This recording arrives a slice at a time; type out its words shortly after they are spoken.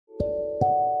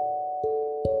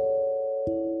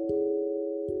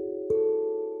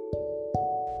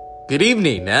Good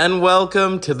evening and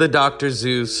welcome to the Dr.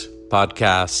 Zeus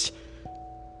podcast.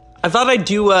 I thought I'd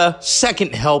do a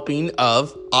second helping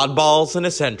of oddballs and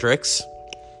eccentrics.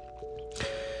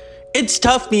 It's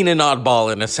tough being an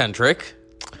oddball and eccentric.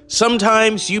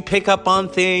 Sometimes you pick up on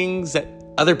things that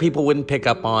other people wouldn't pick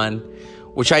up on,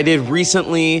 which I did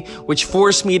recently, which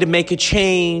forced me to make a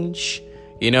change.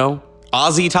 You know,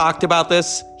 Ozzy talked about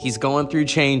this. He's going through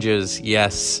changes,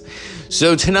 yes.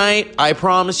 So tonight, I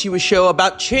promise you a show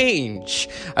about change,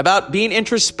 about being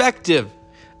introspective,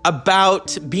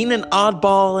 about being an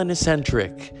oddball and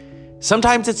eccentric.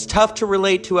 Sometimes it's tough to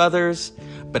relate to others,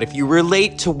 but if you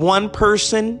relate to one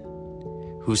person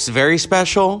who's very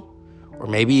special, or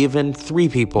maybe even three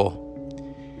people,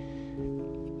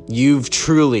 you've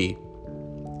truly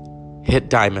hit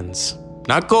diamonds.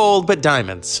 Not gold, but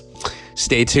diamonds.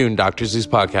 Stay tuned, Dr. Zeus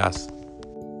Podcast.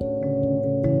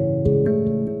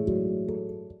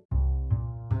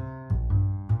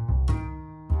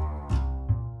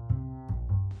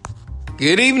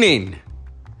 Good evening.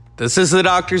 This is the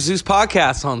Dr. Zeus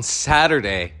Podcast on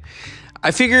Saturday.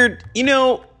 I figured,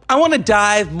 I want to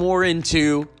dive more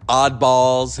into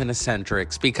oddballs and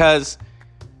eccentrics because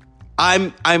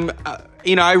I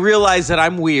realize that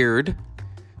I'm weird.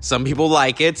 Some people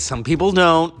like it, some people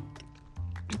don't.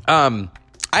 I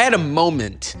had a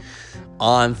moment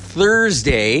on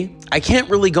Thursday. I can't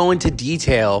really go into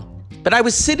detail, but I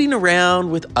was sitting around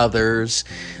with others,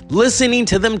 listening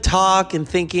to them talk and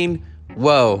thinking,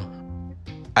 whoa,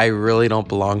 I really don't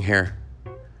belong here.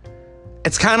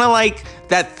 It's kind of like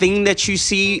that thing that you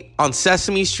see on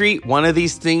Sesame Street. One of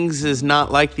these things is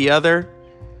not like the other.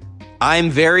 I'm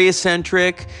very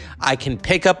eccentric. I can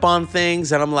pick up on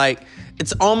things and I'm like,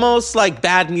 it's almost like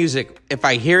bad music. If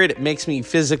I hear it, it makes me a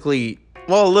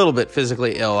little bit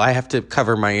physically ill. I have to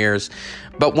cover my ears.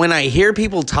 But when I hear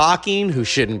people talking who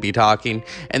shouldn't be talking,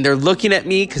 and they're looking at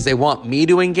me because they want me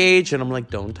to engage, and I'm like,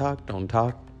 don't talk,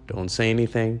 don't say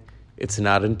anything. It's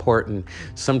not important.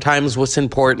 Sometimes what's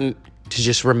important to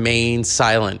just remain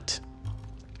silent.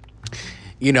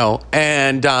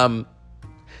 And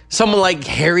someone like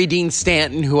Harry Dean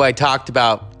Stanton, who I talked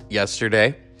about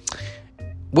yesterday,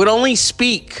 would only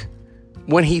speak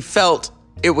when he felt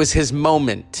it was his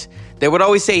moment. They would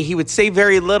always say he would say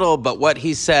very little, but what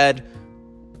he said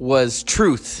was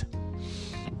truth.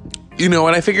 And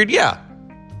I figured, yeah.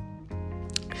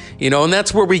 And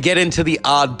that's where we get into the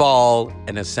oddball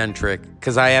and eccentric,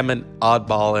 because I am an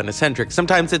oddball and eccentric.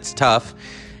 Sometimes it's tough,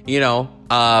 I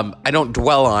don't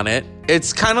dwell on it.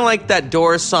 It's kind of like that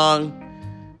Doors song,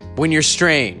 When You're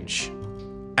Strange.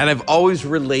 And I've always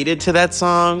related to that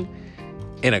song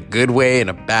in a good way, in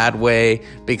a bad way,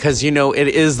 because, it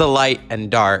is the light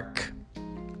and dark.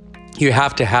 You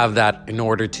have to have that in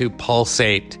order to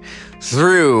pulsate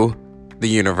through the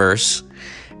universe.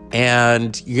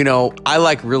 And, I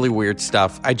like really weird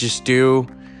stuff. I just do.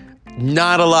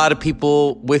 Not a lot of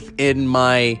people within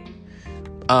my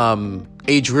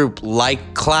age group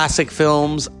like classic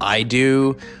films. I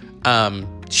do.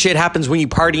 Shit Happens When You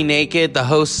Party Naked. The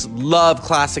hosts love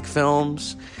classic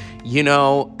films.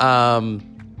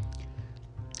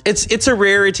 It's a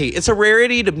rarity. It's a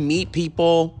rarity to meet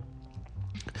people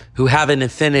who have an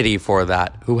affinity for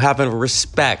that, who have a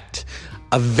respect,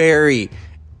 a very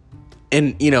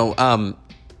intense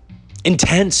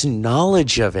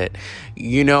knowledge of it.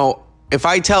 If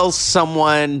I tell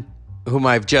someone whom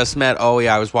I've just met, oh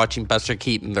yeah, I was watching Buster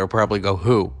Keaton, they'll probably go,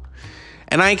 who?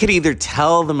 And I could either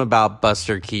tell them about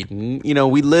Buster Keaton.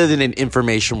 We live in an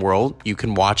information world. You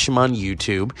can watch him on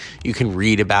YouTube. You can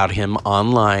read about him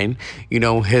online.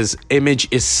 His image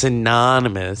is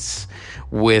synonymous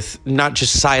with not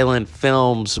just silent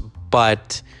films,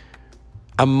 but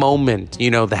a moment,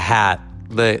 the hat,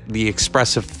 the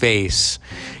expressive face.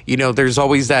 There's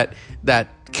always that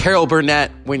Carol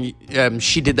Burnett when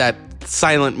she did that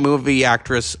silent movie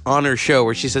actress on her show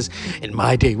where she says, in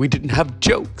my day, we didn't have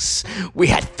jokes. We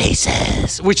had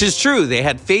faces, which is true. They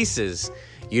had faces.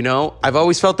 I've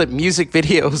always felt that music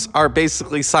videos are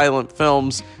basically silent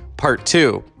films part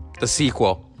 2, the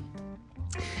sequel.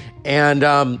 And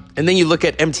then you look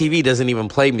at MTV doesn't even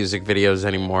play music videos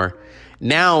anymore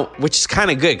now, which is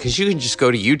kind of good because you can just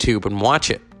go to YouTube and watch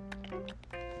it.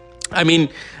 I mean,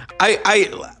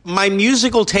 my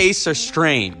musical tastes are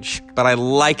strange, but I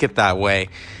like it that way.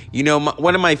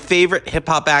 One of my favorite hip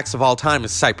hop acts of all time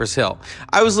is Cypress Hill.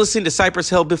 I was listening to Cypress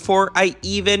Hill before I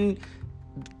even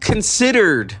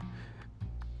considered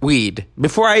weed,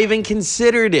 before I even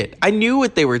considered it. I knew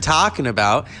what they were talking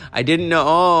about. I didn't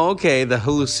know, the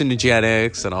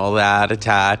hallucinogenics and all that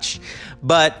attached.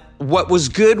 But what was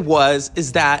good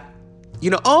is that,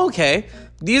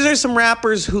 these are some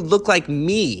rappers who look like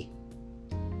me.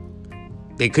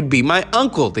 They could be my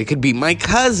uncle. They could be my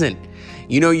cousin.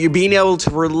 You're being able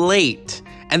to relate.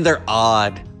 And they're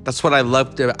odd. That's what I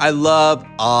love. I love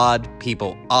odd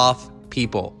people, off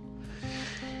people.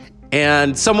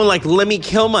 And someone like Lemmy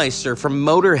Kilmister from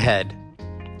Motorhead.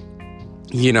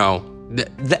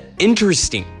 The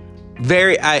interesting.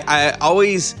 I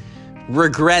always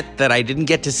regret that I didn't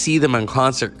get to see them on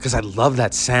concert because I love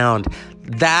that sound.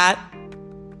 That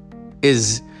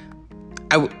is,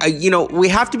 we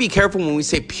have to be careful when we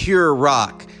say pure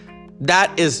rock.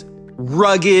 That is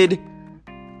rugged,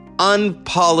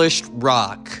 unpolished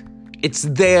rock. It's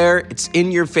there. It's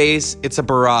in your face. It's a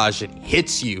barrage. It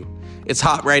hits you. It's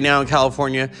hot right now in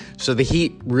California, so the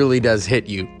heat really does hit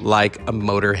you like a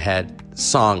Motorhead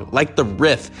song, like the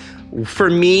riff. For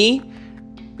me,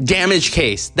 Damage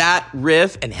Case, that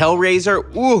riff and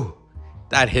Hellraiser, ooh,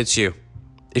 that hits you.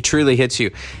 It truly hits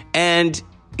you. And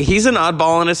he's an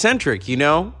oddball and eccentric,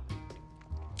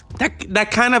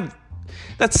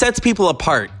 That sets people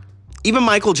apart. Even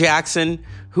Michael Jackson,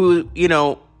 who,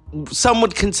 some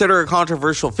would consider a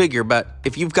controversial figure, but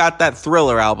if you've got that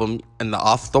Thriller album and the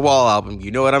Off the Wall album,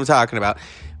 you know what I'm talking about.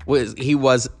 He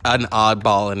was an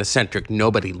oddball and eccentric.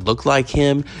 Nobody looked like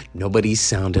him. Nobody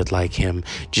sounded like him.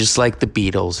 Just like the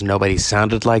Beatles. Nobody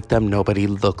sounded like them. Nobody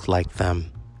looked like them.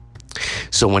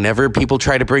 So whenever people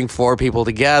try to bring four people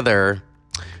together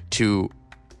to,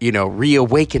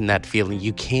 reawaken that feeling,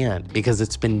 you can't, because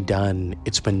it's been done.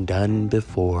 It's been done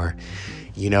before.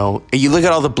 You look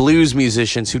at all the blues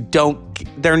musicians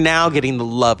they're now getting the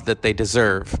love that they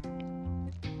deserve.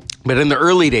 But in the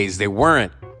early days, they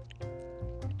weren't.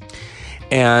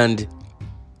 And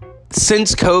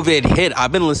since COVID hit,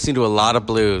 I've been listening to a lot of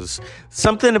blues.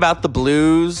 Something about the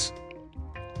blues,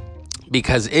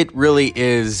 because it really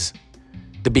is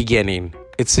the beginning.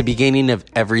 It's the beginning of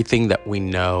everything that we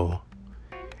know.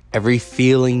 Every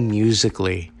feeling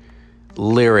musically.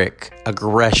 Lyric,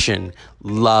 aggression,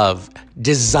 love,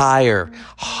 desire,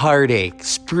 heartache,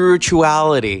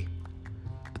 spirituality.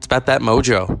 It's about that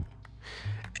mojo.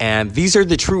 And these are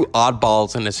the true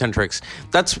oddballs and eccentrics.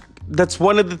 That's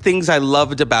one of the things I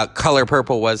loved about Color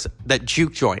Purple, was that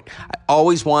juke joint. I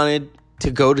always wanted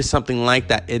to go to something like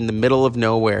that in the middle of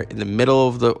nowhere, in the middle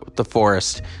of the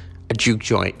forest, a juke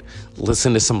joint.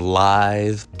 Listen to some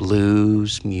live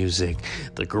blues music.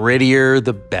 The grittier,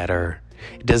 the better.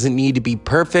 It doesn't need to be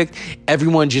perfect.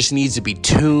 Everyone just needs to be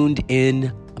tuned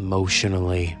in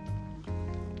emotionally.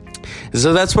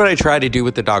 So that's what I try to do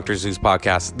with the Dr. Zeus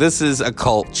podcast. This is a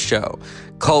cult show.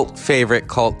 Cult favorite,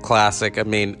 cult classic. I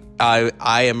mean, I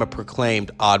am a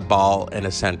proclaimed oddball and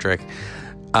eccentric.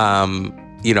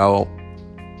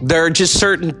 There are just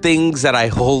certain things that I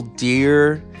hold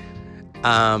dear.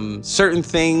 Certain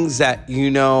things that,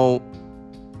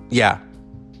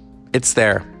 it's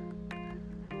there.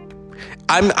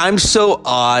 I'm so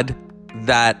odd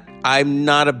that I'm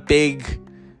not a big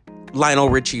Lionel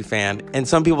Richie fan, and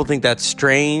some people think that's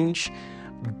strange,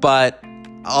 but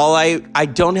I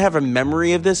don't have a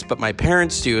memory of this, but my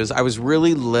parents do, is I was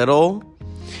really little,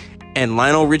 and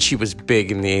Lionel Richie was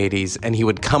big in the 80s, and he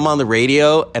would come on the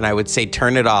radio, and I would say,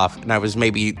 turn it off, and I was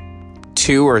maybe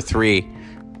 2 or 3,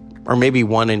 or maybe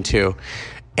 1 and 2,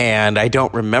 and I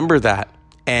don't remember that,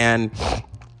 and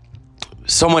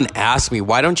someone asked me,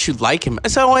 why don't you like him? I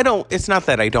said, it's not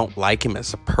that I don't like him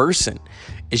as a person.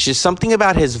 It's just something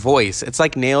about his voice. It's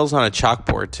like nails on a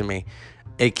chalkboard to me.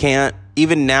 It can't,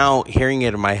 even now hearing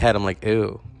it in my head, I'm like,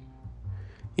 ew.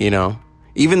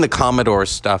 Even the Commodore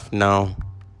stuff, no.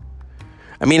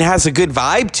 I mean, it has a good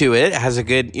vibe to it. It has a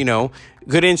good,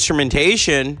 good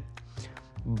instrumentation,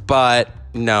 but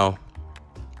no.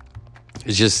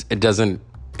 It doesn't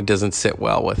sit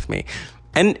well with me.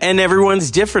 And everyone's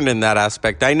different in that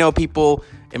aspect. I know people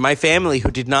in my family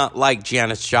who did not like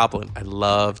Janis Joplin. I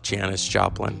love Janis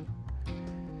Joplin.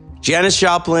 Janis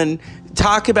Joplin,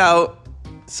 talk about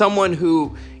someone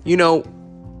who,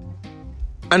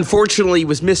 unfortunately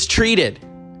was mistreated,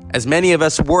 as many of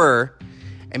us were,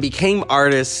 and became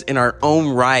artists in our own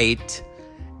right.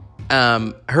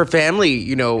 Her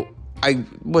family, I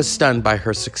was stunned by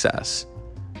her success.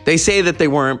 They say that they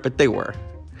weren't, but they were.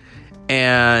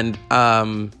 And,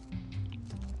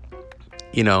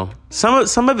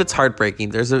 some of it's heartbreaking.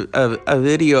 There's a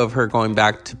video of her going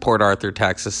back to Port Arthur,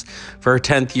 Texas for her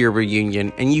 10th year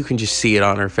reunion, and you can just see it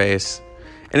on her face.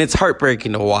 And it's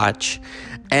heartbreaking to watch.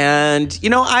 And,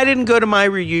 I didn't go to my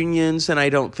reunions, and I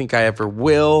don't think I ever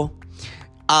will.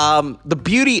 The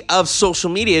beauty of social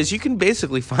media is you can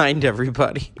basically find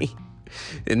everybody.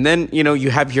 And then, you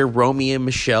have your Romy and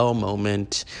Michelle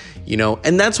moment,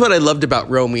 and that's what I loved about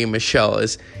Romy and Michelle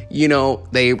is,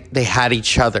 they had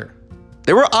each other.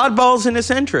 They were oddballs and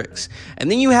eccentrics. And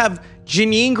then you have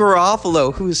Janine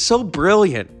Garofalo, who is so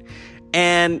brilliant.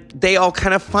 And they all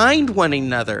kind of find one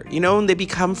another, and they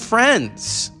become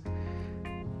friends.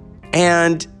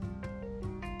 And,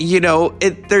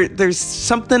 there's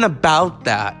something about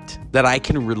that I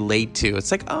can relate to.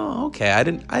 It's like, oh, okay, I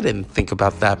didn't think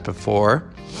about that before.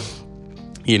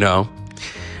 Yeah.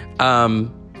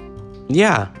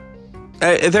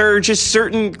 There are just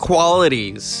certain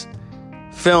qualities,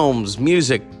 films,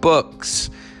 music, books.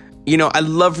 I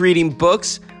love reading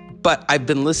books, but I've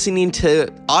been listening to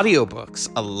audiobooks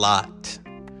a lot.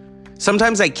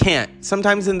 Sometimes I can't.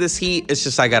 Sometimes in this heat, it's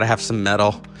just I gotta have some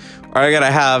metal, or I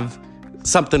gotta have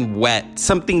something wet,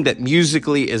 something that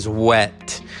musically is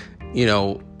wet.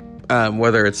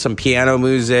 Whether it's some piano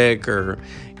music or,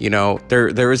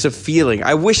 there is a feeling.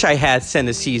 I wish I had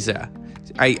Synesthesia.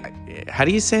 How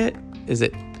do you say it? Is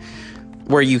it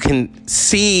where you can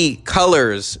see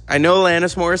colors? I know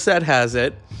Alanis Morissette has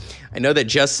it. I know that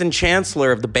Justin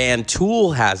Chancellor of the band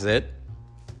Tool has it.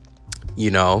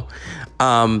 Not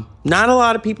a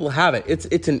lot of people have it.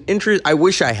 It's an interest. I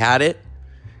wish I had it,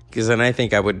 because then I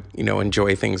think I would,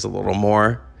 enjoy things a little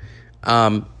more.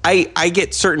 I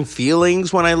get certain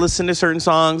feelings when I listen to certain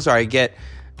songs, or I get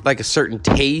like a certain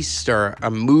taste or a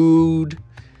mood.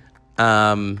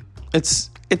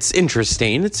 It's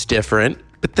interesting. It's different.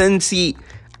 But then see,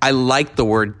 I like the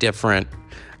word different.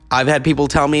 I've had people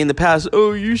tell me in the past,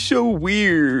 oh, you're so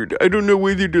weird. I don't know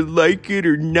whether to like it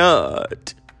or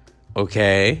not.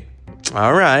 Okay.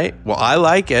 All right. Well, I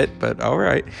like it, but all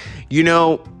right.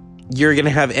 You're going to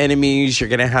have enemies. You're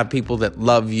going to have people that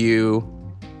love you.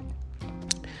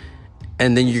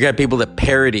 And then you got people that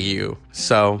parody you.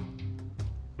 So,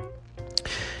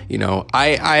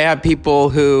 I have people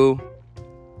who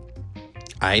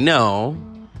I know.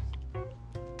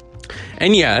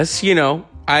 And yes,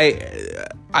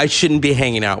 I shouldn't be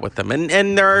hanging out with them.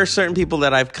 And there are certain people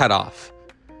that I've cut off.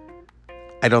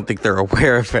 I don't think they're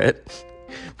aware of it,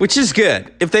 which is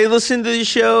good. If they listen to the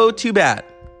show, too bad.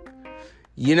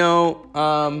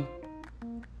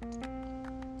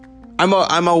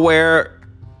 I'm aware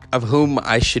of whom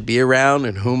I should be around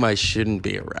and whom I shouldn't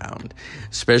be around,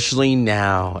 especially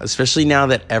now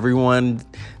that everyone,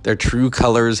 their true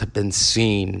colors have been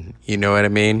seen. You know what I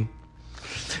mean?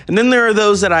 And then there are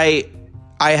those that I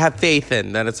have faith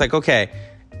in, that it's like, okay,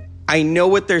 I know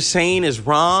what they're saying is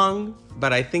wrong,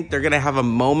 but I think they're going to have a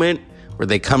moment where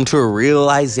they come to a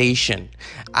realization.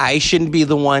 I shouldn't be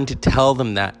the one to tell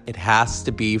them that. It has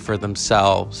to be for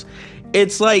themselves.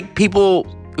 It's like people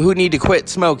who need to quit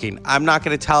smoking. I'm not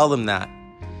going to tell them that.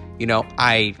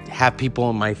 I have people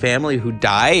in my family who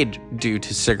died due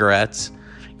to cigarettes,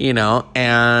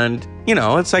 and,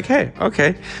 it's like, hey,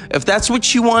 okay, if that's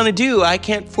what you want to do, I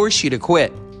can't force you to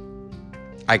quit.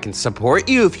 I can support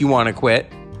you if you want to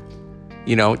quit.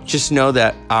 Just know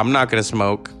that I'm not going to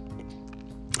smoke.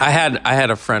 I had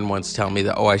a friend once tell me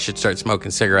that, I should start smoking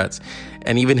cigarettes.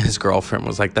 And even his girlfriend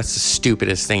was like, that's the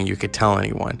stupidest thing you could tell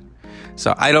anyone.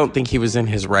 So I don't think he was in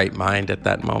his right mind at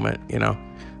that moment,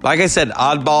 Like I said,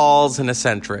 oddballs and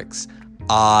eccentrics.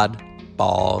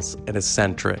 Oddballs and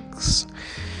eccentrics.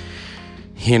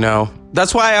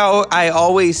 That's why I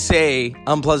always say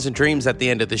Unpleasant Dreams at the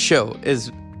end of the show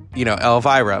is,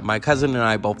 Elvira. My cousin and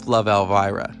I both love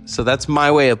Elvira. So that's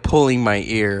my way of pulling my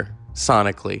ear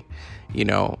sonically,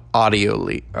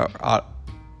 audioly,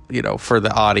 for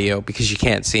the audio, because you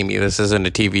can't see me. This isn't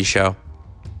a TV show.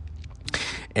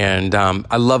 And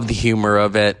I love the humor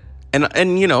of it. And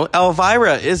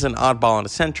Elvira is an oddball and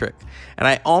eccentric. And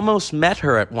I almost met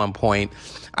her at one point.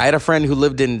 I had a friend who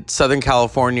lived in Southern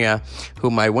California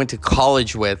whom I went to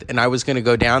college with, and I was going to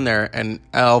go down there, and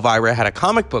Elvira had a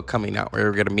comic book coming out. We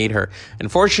were going to meet her.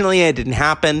 Unfortunately, it didn't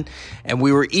happen, and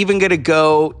we were even going to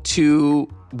go to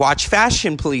watch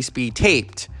Fashion Police be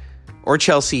taped, or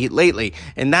Chelsea Lately,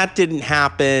 and that didn't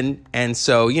happen, and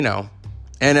so,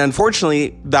 and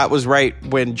unfortunately, that was right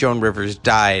when Joan Rivers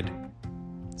died.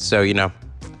 So,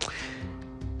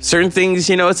 certain things,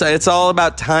 it's all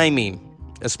about timing.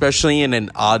 Especially in an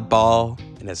oddball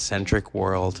and eccentric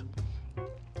world,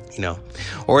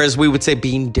 or as we would say,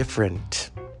 being different.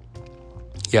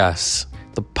 Yes,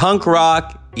 the punk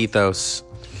rock ethos.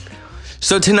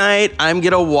 So tonight I'm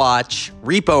going to watch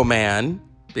Repo Man,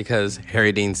 because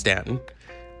Harry Dean Stanton,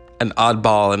 an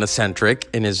oddball and eccentric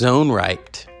in his own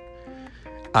right.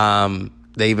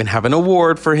 They even have an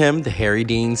award for him, the Harry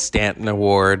Dean Stanton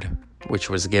Award,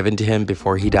 which was given to him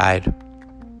before he died.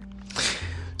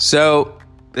 So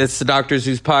it's the Dr.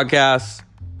 Zeus podcast.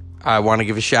 I want to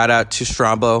give a shout out to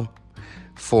Strombo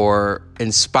for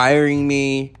inspiring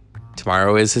me.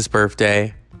 Tomorrow is his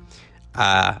birthday.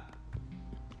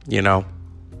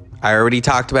 I already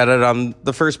talked about it on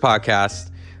the first podcast.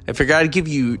 I figured I'd give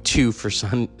you 2 for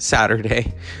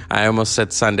Saturday. I almost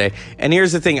said Sunday. And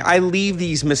here's the thing. I leave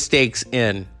these mistakes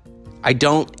in. I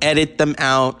don't edit them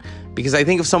out because I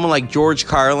think of someone like George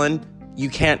Carlin, you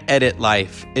can't edit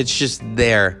life. It's just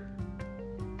there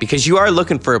because you are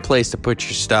looking for a place to put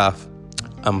your stuff.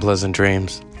 Unpleasant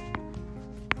dreams.